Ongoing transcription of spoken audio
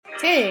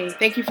Hey,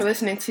 thank you for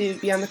listening to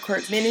Beyond the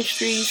Court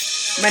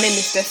Ministries. My name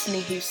is Destiny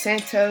Hughes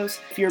Santos.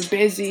 If you're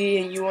busy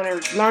and you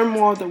want to learn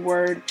more of the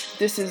Word,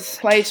 this is a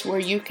place where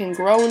you can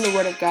grow in the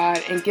Word of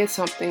God and get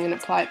something and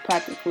apply it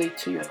practically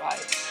to your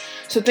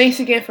life. So thanks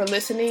again for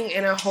listening,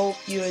 and I hope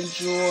you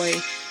enjoy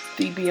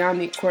the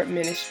Beyond the Court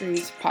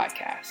Ministries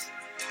podcast.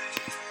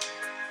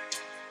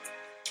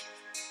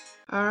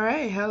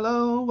 Alright,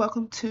 hello,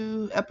 welcome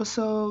to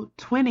episode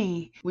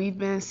 20. We've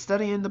been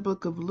studying the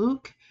book of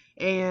Luke,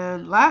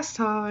 and last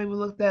time we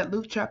looked at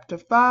Luke chapter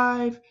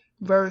 5,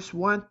 verse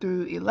 1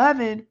 through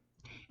 11,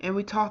 and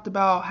we talked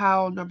about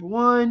how, number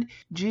one,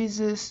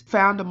 Jesus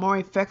found a more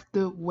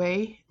effective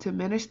way to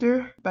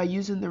minister by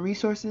using the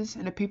resources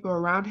and the people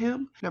around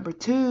him. Number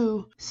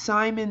two,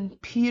 Simon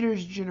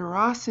Peter's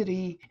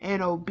generosity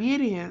and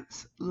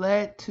obedience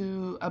led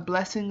to a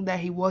blessing that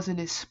he wasn't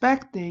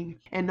expecting.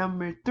 And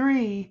number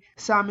three,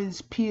 Simon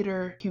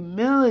Peter's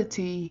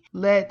humility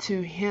led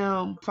to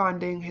him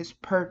finding his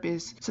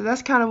purpose. So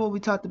that's kind of what we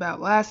talked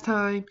about last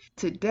time.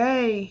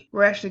 Today,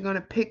 we're actually going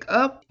to pick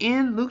up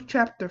in Luke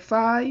chapter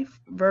 5,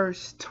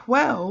 verse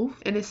 12,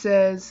 and it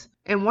says,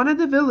 "In one of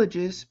the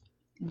villages,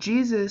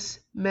 Jesus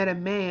met a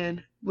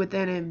man with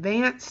an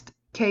advanced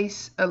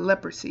case of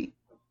leprosy.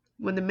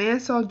 When the man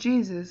saw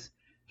Jesus,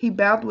 he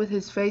bowed with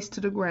his face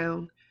to the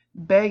ground,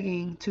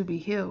 begging to be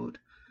healed.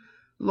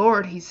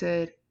 'Lord,' he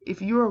said,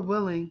 'if you are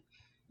willing,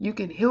 you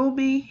can heal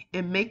me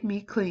and make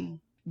me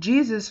clean.'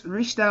 Jesus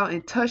reached out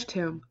and touched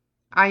him.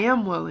 'I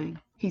am willing,'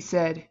 he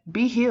said,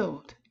 'be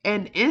healed.'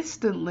 And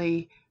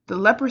instantly the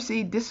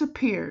leprosy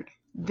disappeared.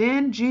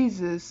 Then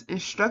Jesus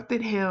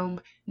instructed him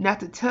not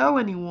to tell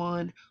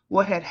anyone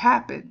what had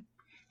happened.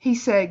 He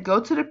said, 'Go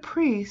to the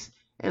priest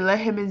and let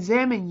him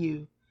examine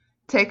you.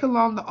 Take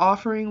along the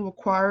offering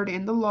required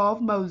in the law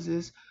of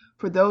Moses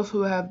for those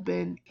who have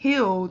been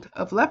healed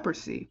of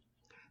leprosy.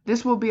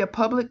 This will be a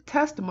public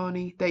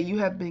testimony that you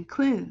have been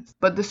cleansed.'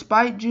 But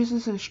despite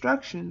Jesus'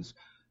 instructions,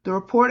 the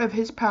report of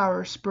his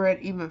power spread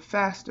even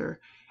faster,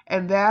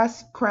 and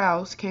vast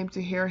crowds came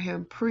to hear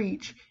him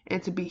preach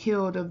and to be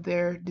healed of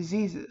their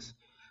diseases.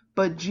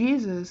 But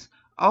Jesus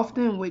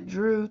often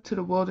withdrew to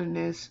the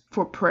wilderness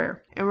for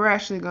prayer. And we're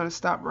actually going to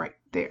stop right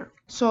there.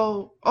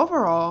 So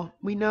overall,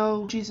 we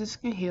know Jesus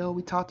can heal.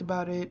 We talked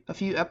about it a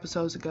few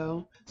episodes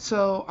ago.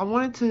 So I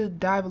wanted to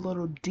dive a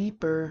little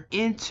deeper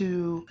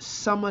into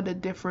some of the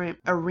different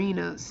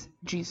arenas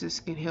Jesus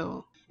can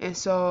heal. And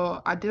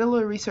so I did a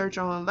little research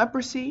on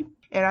leprosy.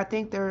 And I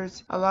think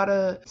there's a lot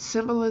of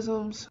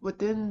symbolisms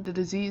within the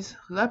disease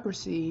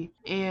leprosy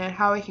and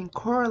how it can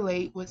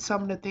correlate with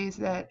some of the things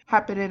that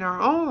happen in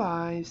our own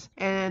lives.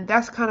 And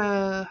that's kind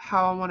of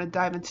how I want to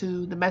dive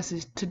into the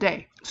message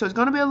today. So it's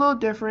going to be a little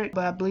different,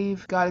 but I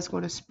believe God is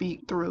going to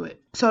speak through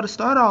it. So to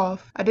start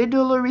off, I did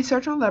do a little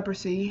research on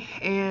leprosy,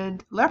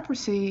 and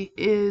leprosy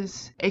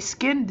is a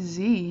skin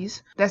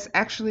disease that's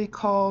actually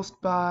caused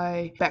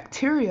by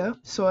bacteria.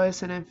 So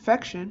it's an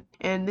infection,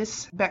 and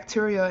this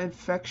bacteria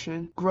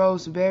infection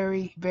grows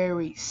very,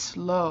 very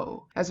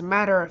slow. As a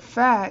matter of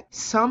fact,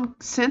 some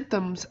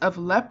symptoms of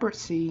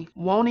leprosy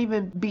won't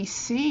even be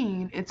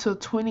seen until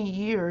 20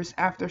 years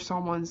after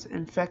someone's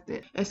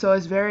infected. And so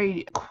it's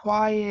very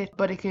quiet,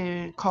 but it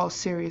can cause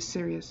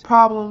serious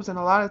problems. And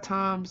a lot of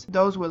times,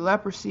 those with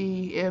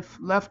leprosy, if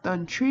left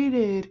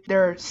untreated,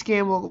 their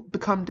skin will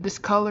become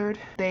discolored.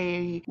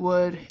 They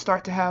would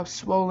start to have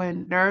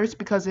swollen nerves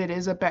because it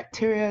is a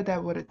bacteria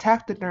that would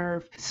attack the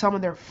nerve. Some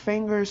of their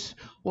fingers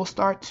will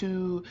start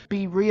to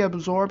be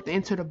reabsorbed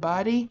into the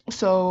body,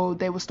 so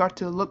they will start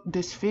to look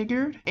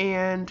disfigured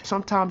and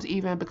sometimes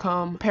even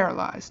become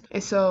paralyzed.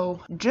 And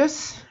so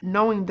just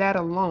knowing that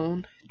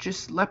alone,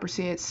 just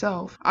leprosy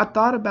itself, I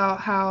thought about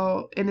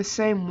how in the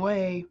same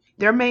way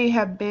there may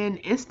have been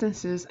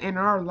instances in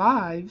our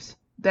lives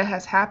that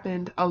has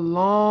happened a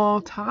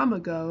long time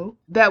ago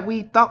that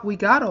we thought we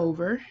got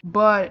over,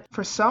 but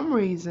for some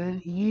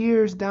reason,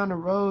 years down the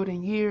road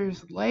and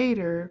years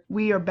later,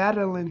 we are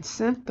battling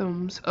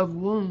symptoms of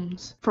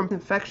wounds from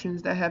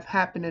infections that have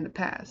happened in the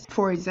past.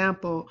 For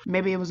example,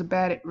 maybe it was a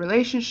bad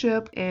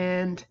relationship,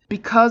 and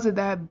because of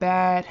that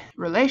bad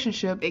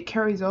relationship, it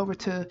carries over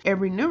to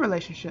every new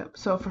relationship.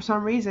 So for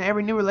some reason,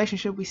 every new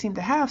relationship we seem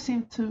to have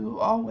seems to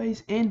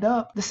always end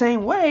up the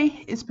same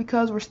way. It's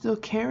because we're still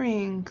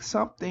carrying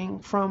something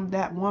from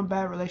that one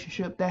bad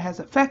relationship that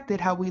has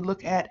affected how we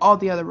look at all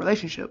the other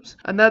relationships.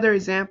 Another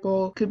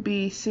example could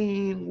be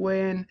seen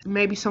when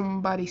maybe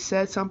somebody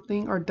said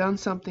something or done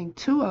something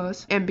to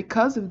us, and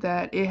because of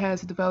that, it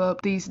has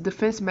developed these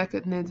defense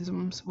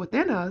mechanisms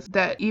within us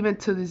that even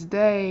to this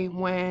day,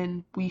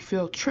 when we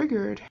feel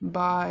triggered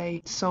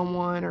by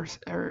someone or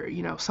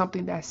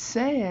something that's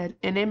said,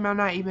 and it might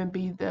not even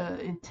be the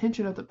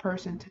intention of the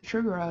person to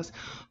trigger us,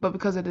 but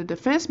because of the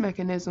defense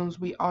mechanisms,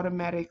 we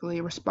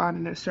automatically respond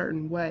in a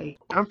certain way.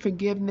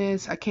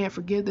 unforgiveness. I can't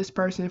forgive this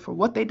person for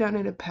what they done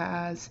in the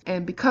past.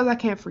 And because I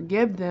can't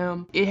forgive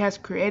them, it has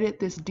created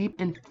this deep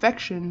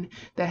infection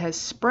that has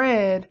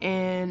spread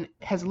and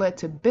has led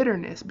to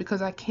bitterness.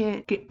 Because I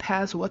can't get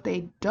past what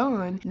they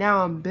done,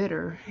 now I'm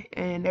bitter.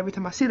 And every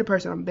time I see the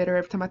person, I'm bitter.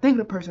 Every time I think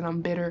of the person,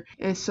 I'm bitter.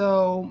 And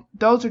so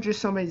those are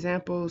just some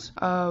examples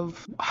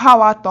of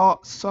how I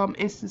thought some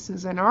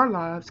instances in our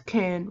lives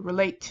can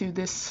relate to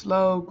this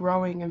slow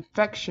growing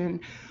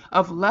infection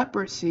of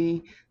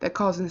leprosy that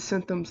causes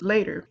symptoms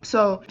later.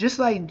 So just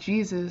like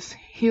Jesus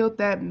healed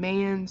that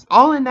man's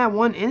all in that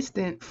one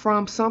instant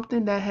from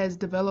something that has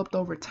developed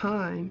over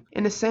time,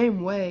 in the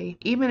same way,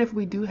 even if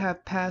we do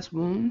have past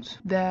wounds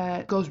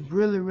that goes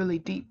really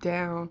deep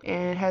down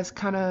and has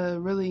kind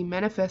of really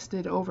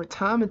manifested over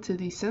time into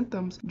these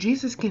symptoms,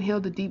 Jesus can heal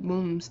the deep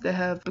wounds that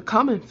have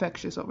become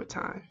infectious over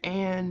time.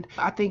 And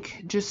I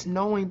think just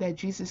knowing that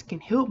Jesus can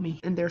heal me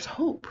and there's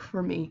hope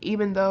for me,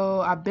 even though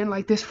I've been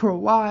like this for a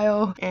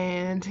while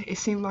and it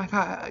seemed like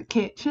I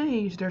can't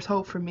change, there's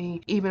hope for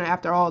me even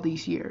after all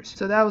these years.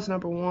 So that was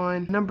number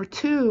one. Number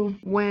two,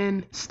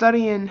 when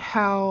studying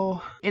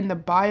how in the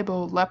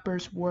Bible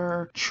lepers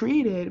were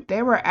treated,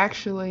 they were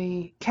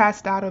actually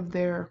cast out of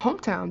their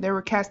hometown. They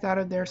were cast out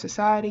of their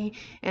society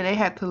and they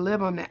had to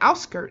live on the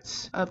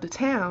outskirts of the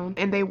town,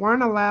 and they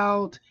weren't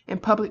allowed in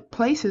public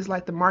places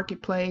like the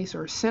marketplace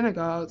or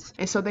synagogues,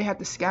 and so they had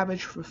to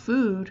scavenge for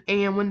food.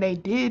 And when they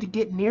did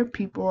get near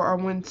people or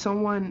when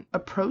someone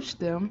approached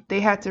them, they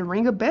had to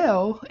ring a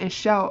bell and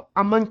shout,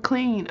 "I'm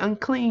unclean,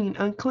 unclean,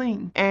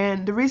 unclean."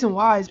 And the reason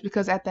why is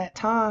because at that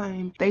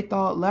time they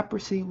thought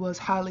leprosy was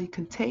highly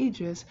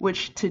contagious,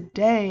 which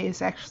today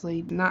is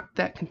actually not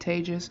that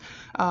contagious,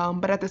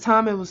 but at the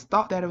time it was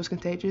thought that it was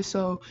contagious.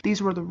 So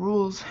these were the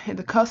rules and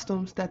the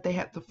customs that they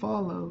had to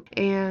follow.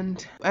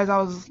 And as I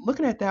was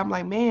looking at that, I'm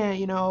like, man,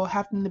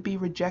 having to be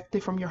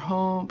rejected from your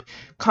home,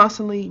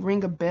 constantly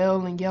ring a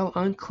bell and yell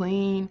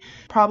unclean,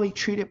 probably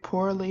treated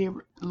poorly,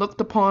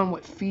 looked upon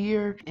with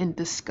fear and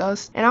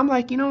disgust. And I'm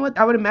like, you know what?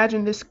 I would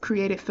imagine this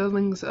created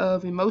feelings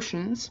of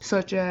emotions,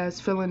 such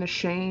as feeling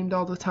ashamed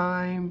all the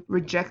time,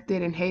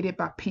 rejected and hated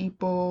by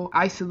people,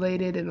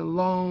 isolated and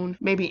alone,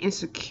 maybe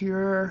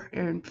insecure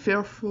and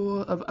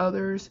fearful of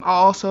others. I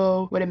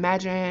also would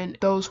imagine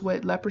those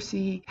with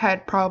leprosy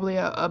had probably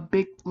a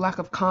big lack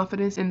of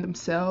confidence in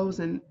themselves,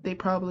 and they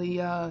probably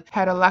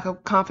had a lack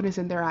of confidence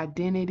in their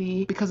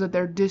identity because of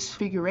their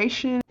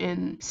disfiguration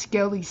and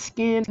scaly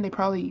skin. They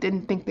probably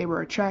didn't think they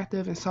were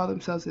attractive and saw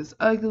themselves as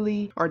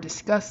ugly or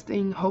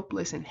disgusting,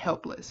 hopeless, and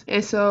helpless.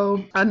 And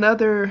so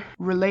another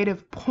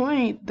relative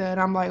point that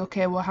I'm like,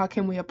 okay, well, how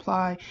can we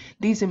apply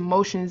these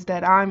emotions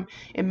that I'm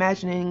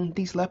imagining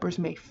these lepers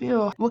may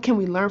feel? What can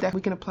we learn that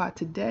we can apply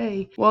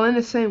today? Well, in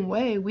the same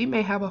way, we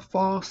may have a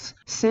false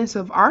sense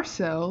of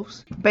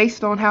ourselves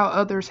based on how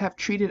others have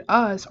treated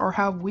us or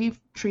how we've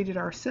treated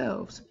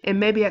ourselves. And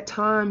maybe at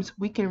times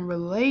we can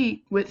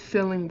relate with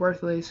feeling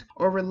worthless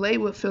or relate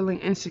with feeling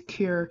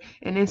insecure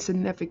and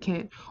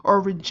insignificant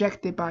or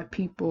rejected by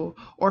people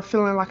or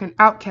feeling like an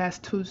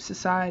outcast to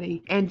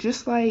society. And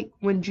just like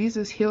when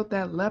Jesus healed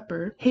that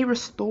leper, he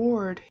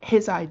restored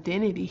his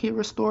identity, he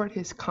restored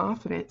his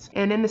confidence.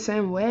 And in the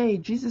same way,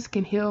 Jesus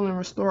can heal and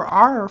restore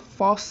our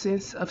false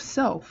sense of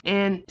self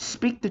and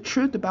speak the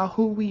truth about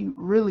who we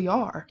really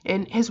are.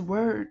 And his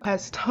word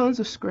has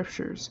tons of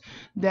scriptures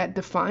that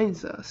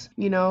defines us.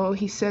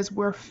 He says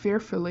we're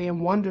fearfully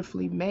and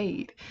wonderfully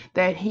made,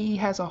 that he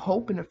has a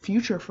hope and a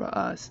future for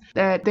us,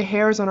 that the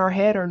hairs on our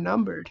head are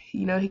numbered.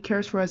 He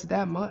cares for us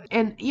that much.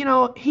 And,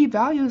 he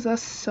values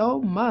us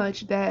so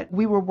much that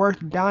we were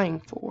worth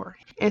dying for.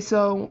 And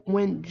so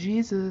when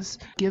Jesus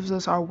gives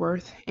us our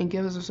worth and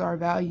gives us our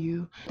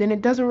value, then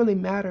it doesn't really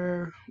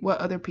matter what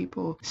other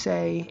people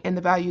say and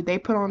the value they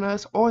put on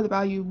us or the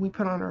value we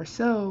put on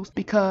ourselves,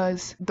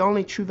 because the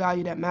only true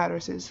value that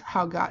matters is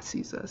how God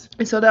sees us.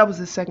 And so that was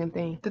the second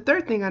thing. The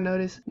third thing I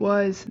noticed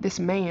was this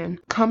man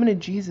coming to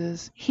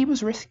Jesus. He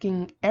was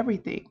risking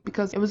everything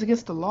because it was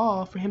against the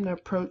law for him to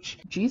approach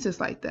Jesus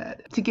like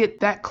that, to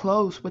get that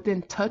close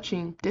within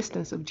touching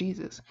distance of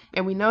Jesus.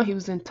 And we know he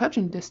was in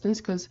touching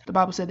distance because the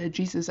Bible said that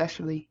Jesus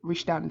actually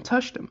reached out and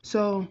touched him.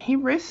 So he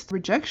risked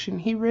rejection.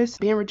 He risked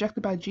being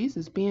rejected by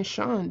Jesus, being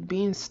shunned,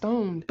 being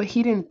stoned, but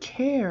he didn't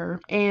care.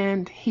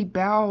 And he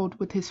bowed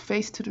with his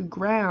face to the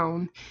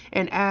ground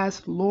and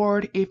asked,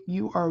 "Lord, if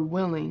you are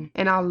willing."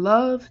 And I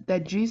love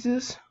that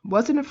Jesus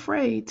wasn't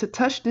afraid to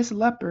touch this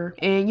leper.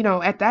 And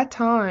at that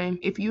time,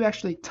 if you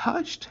actually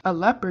touched a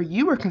leper,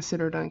 you were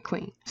considered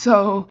unclean.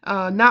 So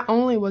not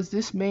only was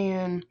this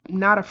man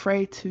not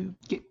afraid to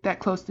get that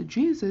close to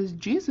Jesus,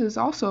 Jesus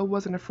also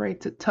wasn't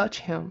afraid to touch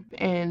him,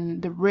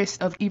 and the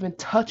risk of even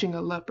touching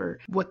a leper,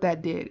 what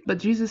that did. But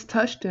Jesus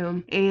touched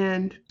him,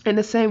 and in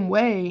the same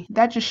way,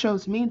 that just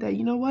shows me that,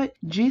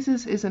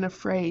 Jesus isn't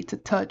afraid to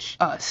touch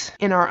us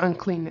in our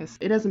uncleanness.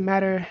 It doesn't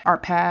matter our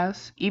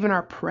past, even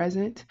our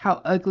present,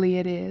 how ugly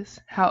it is. is,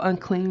 how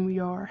unclean we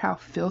are, how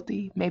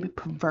filthy, maybe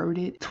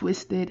perverted,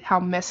 twisted, how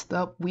messed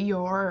up we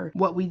are, or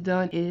what we've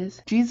done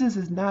is. Jesus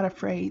is not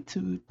afraid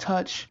to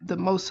touch the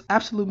most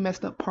absolute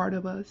messed up part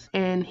of us,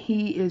 and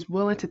he is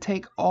willing to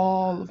take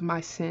all of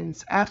my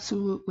sins,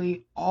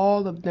 absolutely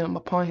all of them,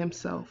 upon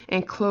himself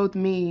and clothe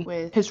me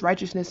with his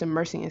righteousness and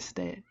mercy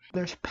instead.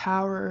 There's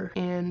power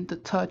in the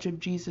touch of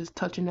Jesus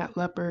touching that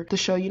leper to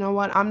show, you know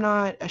what, I'm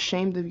not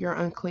ashamed of your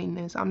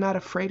uncleanness. I'm not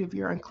afraid of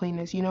your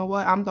uncleanness. You know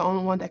what, I'm the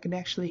only one that can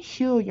actually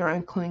heal your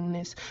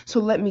uncleanness.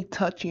 So let me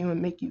touch you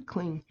and make you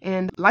clean.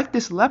 And like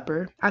this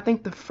leper, I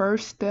think the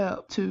first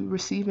step to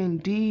receiving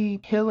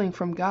deep healing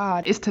from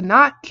God is to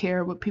not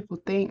care what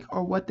people think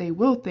or what they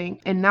will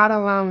think, and not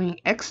allowing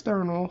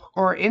external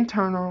or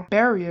internal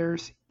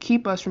barriers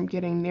keep us from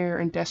getting near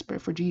and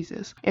desperate for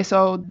Jesus. And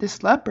so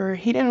this leper,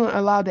 he didn't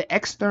allow the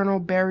external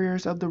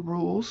barriers of the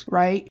rules,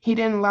 right? He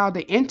didn't allow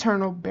the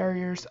internal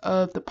barriers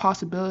of the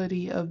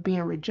possibility of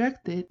being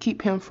rejected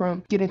keep him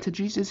from getting to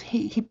Jesus.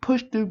 He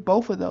pushed through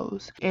both of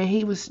those, and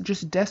he was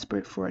just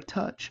desperate for a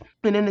touch.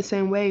 And in the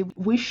same way,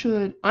 we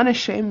should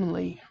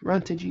unashamedly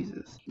run to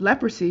Jesus.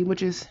 Leprosy,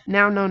 which is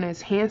now known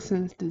as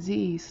Hansen's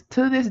disease,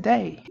 to this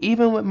day,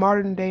 even with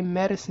modern day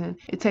medicine,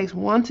 it takes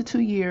 1 to 2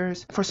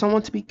 years for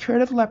someone to be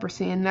cured of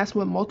leprosy, and that's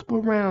with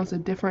multiple rounds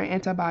of different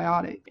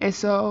antibiotics. And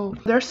so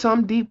there's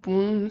some deep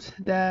wounds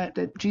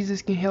that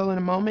Jesus can heal in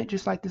a moment,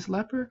 just like this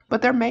leper.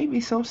 But there may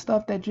be some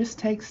stuff that just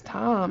takes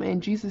time,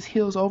 and Jesus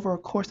heals over a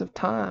course of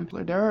time.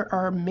 There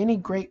are many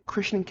great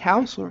Christian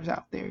counselors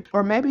out there,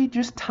 or maybe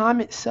just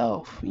time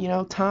itself,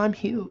 time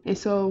healed. And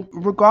so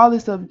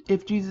regardless of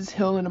if Jesus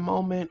healed in a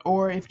moment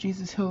or if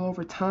Jesus healed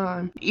over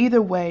time,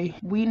 either way,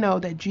 we know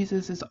that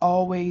Jesus is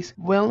always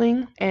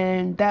willing,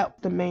 and that's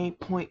the main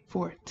point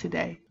for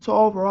today. So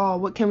overall,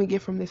 what can we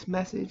get from this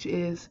message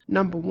is,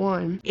 number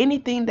one,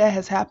 anything that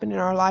has happened in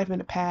our life in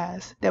the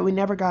past that we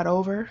never got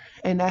over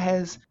and that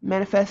has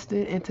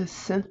manifested into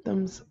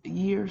symptoms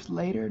years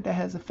later, that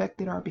has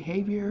affected our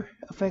behavior,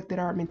 affected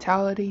our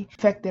mentality,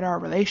 affected our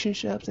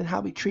relationships and how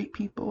we treat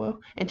people,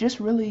 and just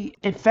really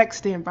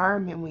infects the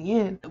environment we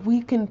in,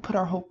 we can put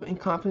our hope and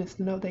confidence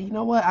to know that, you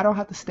know what, I don't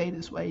have to stay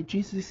this way.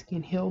 Jesus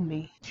can heal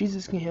me.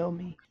 Jesus can heal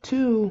me.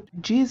 2,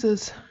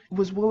 Jesus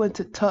was willing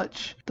to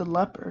touch the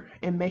leper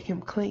and make him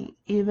clean,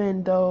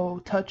 even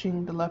though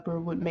touching the leper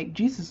would make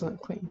Jesus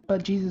unclean.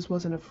 But Jesus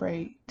wasn't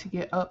afraid to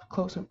get up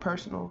close and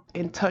personal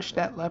and touch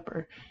that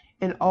leper.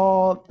 And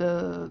all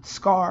the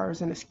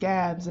scars and the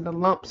scabs and the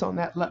lumps on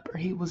that leper,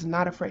 he was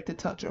not afraid to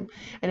touch them.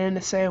 And in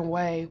the same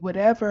way,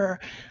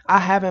 whatever I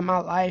have in my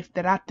life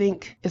that I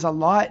think is a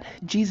lot,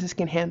 Jesus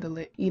can handle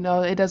it.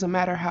 It doesn't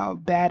matter how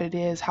bad it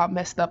is, how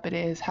messed up it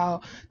is,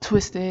 how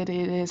twisted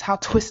it is, how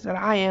twisted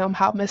I am,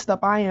 how messed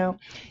up I am.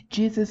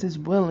 Jesus is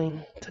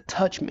willing to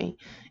touch me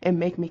and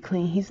make me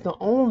clean. He's the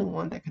only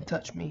one that can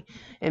touch me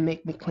and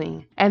make me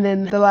clean. And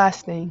then the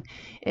last thing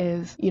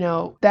is,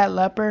 that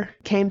leper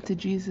came to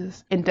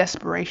Jesus in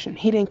desperation.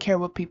 He didn't care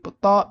what people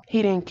thought.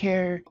 He didn't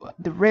care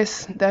the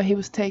risks that he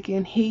was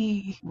taking.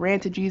 He ran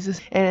to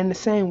Jesus. And in the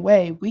same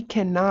way, we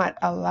cannot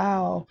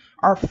allow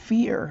our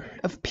fear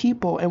of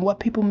people and what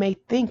people may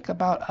think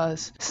about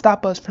us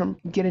stop us from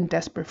getting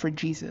desperate for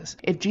Jesus.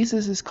 If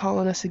Jesus is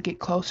calling us to get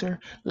closer,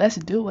 let's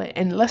do it.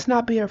 And let's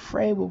not be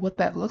afraid with what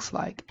that looks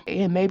like.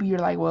 And maybe you're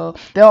like, well,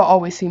 they'll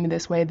always see me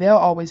this way. They'll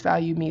always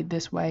value me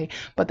this way.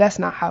 But that's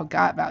not how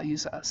God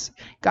values us.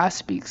 God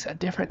speaks a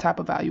different type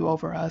of value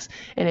over us.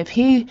 And if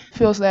he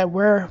feels that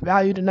we're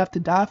valued enough to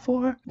die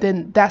for,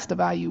 then that's the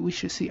value we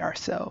should see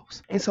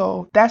ourselves. And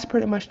so that's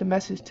pretty much the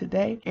message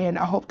today. And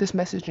I hope this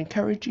message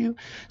encouraged you.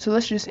 So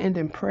let's just end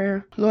in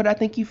prayer. Lord, I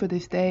thank you for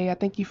this day. I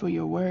thank you for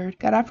your word.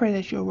 God, I pray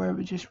that your word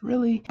would just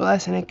really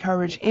bless and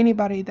encourage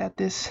anybody that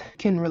this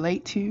can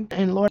relate to.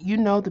 And Lord, you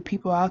know the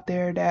people out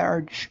there that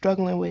are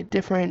struggling with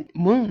different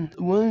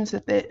wounds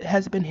that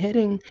has been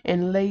hidden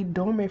and laid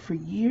dormant for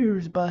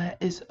years, but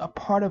is a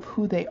part of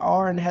who they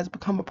are and has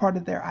become a part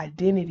of their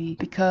identity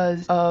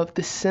because of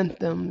the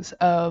symptoms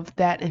of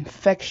that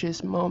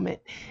infectious moment.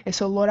 And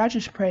so, Lord, I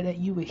just pray that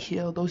you would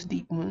heal those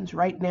deep wounds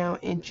right now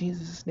in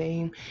Jesus'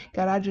 name.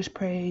 God, I just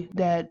pray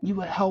that you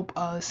would help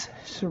us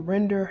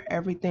surrender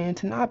everything,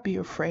 to not be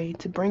afraid,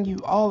 to bring you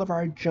all of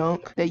our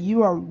junk, that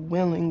you are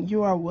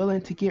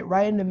willing to get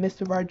right in the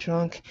midst of our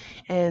junk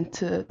and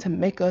to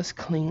make us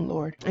clean,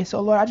 Lord. And so,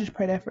 Lord, I just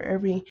pray that for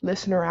every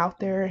listener out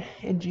there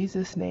in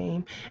Jesus'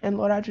 name. And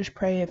Lord, I just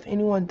pray if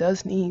anyone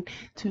does need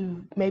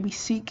to maybe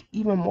seek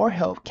even more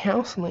help,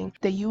 counseling,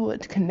 that you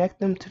would connect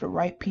them to the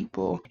right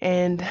people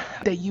and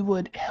that you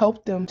would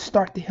help them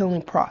start the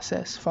healing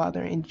process,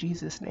 Father, in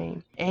Jesus'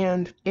 name.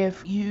 And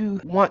if you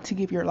want to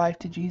give your life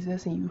to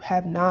Jesus and you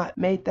have not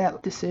made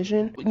that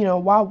decision,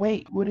 why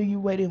wait? What are you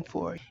waiting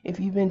for? If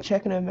you've been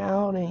checking them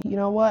out and you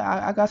know what,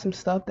 I got some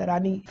stuff that I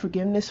need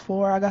forgiveness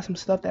for, I got some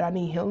stuff that I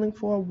need healing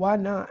for, why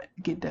not?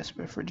 get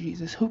desperate for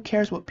Jesus? Who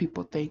cares what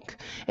people think?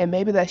 And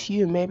maybe that's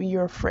you. Maybe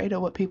you're afraid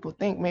of what people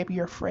think. Maybe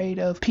you're afraid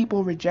of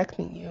people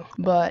rejecting you.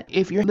 But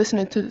if you're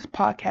listening to this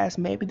podcast,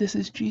 maybe this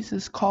is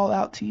Jesus' call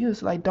out to you.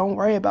 It's like, don't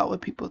worry about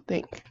what people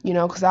think.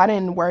 Because I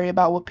didn't worry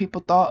about what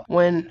people thought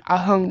when I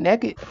hung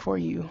naked for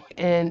you.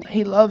 And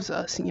he loves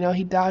us.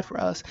 He died for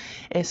us.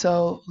 And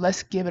so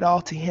let's give it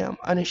all to him,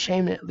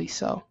 unashamedly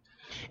so.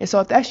 And so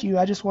if that's you,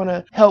 I just want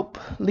to help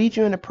lead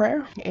you in a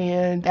prayer.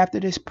 And after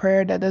this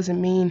prayer, that doesn't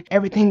mean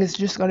everything is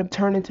just going to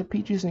turn into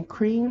peaches and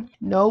cream.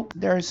 Nope.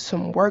 There's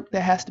some work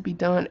that has to be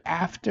done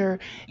after.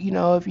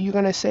 If you're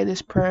going to say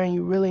this prayer and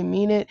you really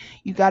mean it,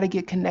 you got to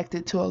get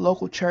connected to a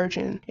local church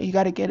and you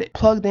got to get it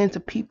plugged into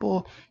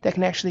people that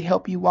can actually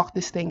help you walk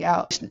this thing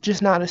out. It's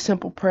just not a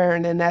simple prayer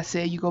and then that's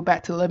it. You go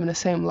back to living the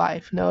same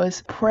life. No,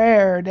 it's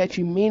prayer that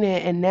you mean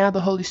it. And now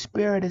the Holy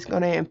Spirit is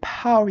going to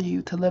empower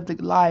you to live the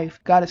life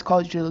God has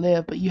called you to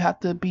live. But you have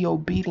to be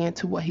obedient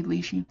to what he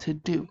leads you to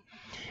do.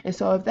 And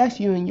so if that's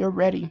you and you're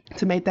ready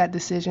to make that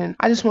decision,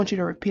 I just want you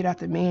to repeat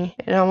after me.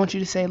 And I want you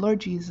to say, Lord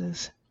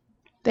Jesus,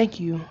 thank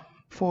you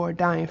for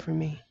dying for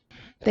me.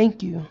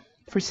 Thank you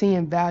for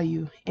seeing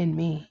value in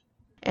me.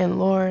 And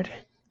Lord,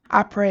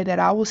 I pray that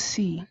I will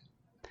see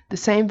the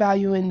same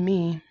value in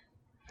me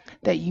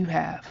that you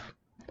have.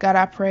 God,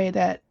 I pray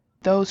that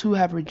those who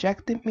have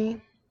rejected me,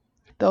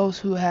 those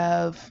who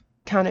have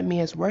counted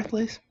me as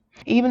worthless,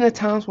 even the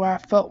times where I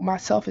felt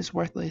myself as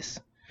worthless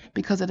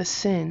because of the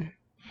sin,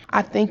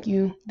 I thank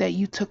you that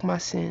you took my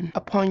sin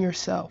upon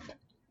yourself,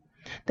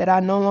 that I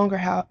no longer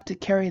have to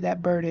carry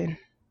that burden.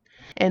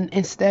 And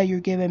instead, you're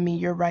giving me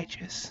your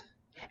righteousness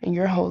and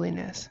your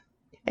holiness,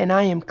 and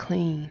I am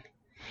clean.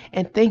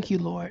 And thank you,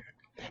 Lord,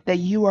 that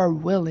you are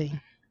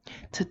willing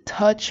to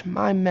touch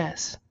my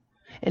mess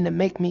and to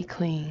make me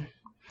clean.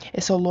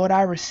 And so, Lord,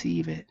 I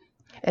receive it,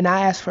 and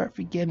I ask for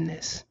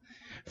forgiveness.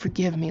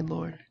 Forgive me,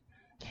 Lord.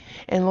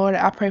 And Lord,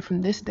 I pray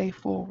from this day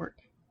forward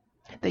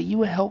that you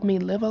would help me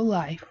live a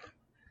life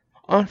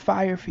on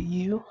fire for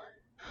you,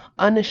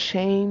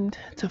 unashamed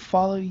to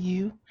follow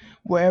you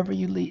wherever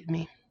you lead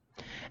me.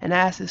 And I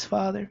ask this,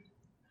 Father,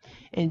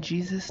 in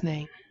Jesus'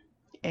 name,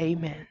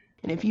 amen.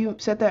 And if you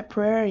said that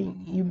prayer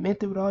and you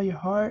meant it with all your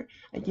heart,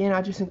 again,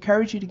 I just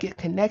encourage you to get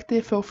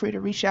connected. Feel free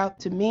to reach out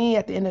to me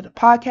at the end of the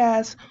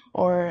podcast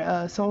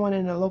or someone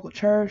in a local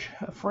church,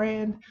 a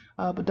friend.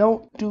 But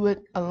don't do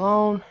it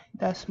alone.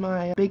 That's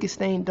my biggest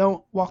thing.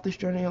 Don't walk this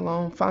journey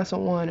alone. Find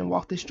someone and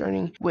walk this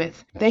journey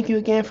with. Thank you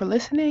again for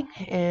listening,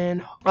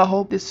 and I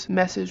hope this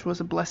message was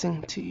a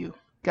blessing to you.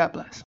 God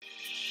bless.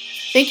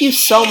 Thank you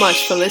so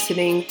much for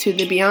listening to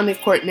the Beyond the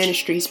Court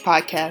Ministries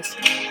podcast.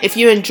 If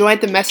you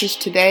enjoyed the message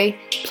today,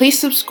 please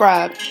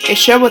subscribe and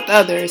share with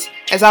others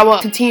as I will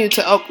continue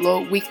to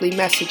upload weekly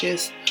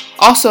messages.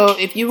 Also,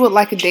 if you would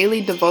like a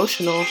daily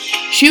devotional,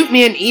 shoot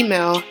me an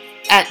email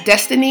at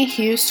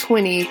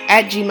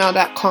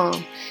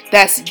destinyhughes20@gmail.com.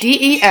 That's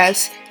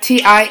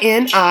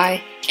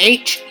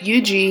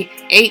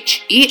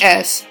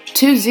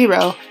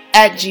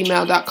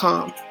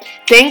DESTINIHUGHES20@gmail.com.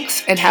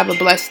 Thanks and have a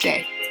blessed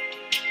day.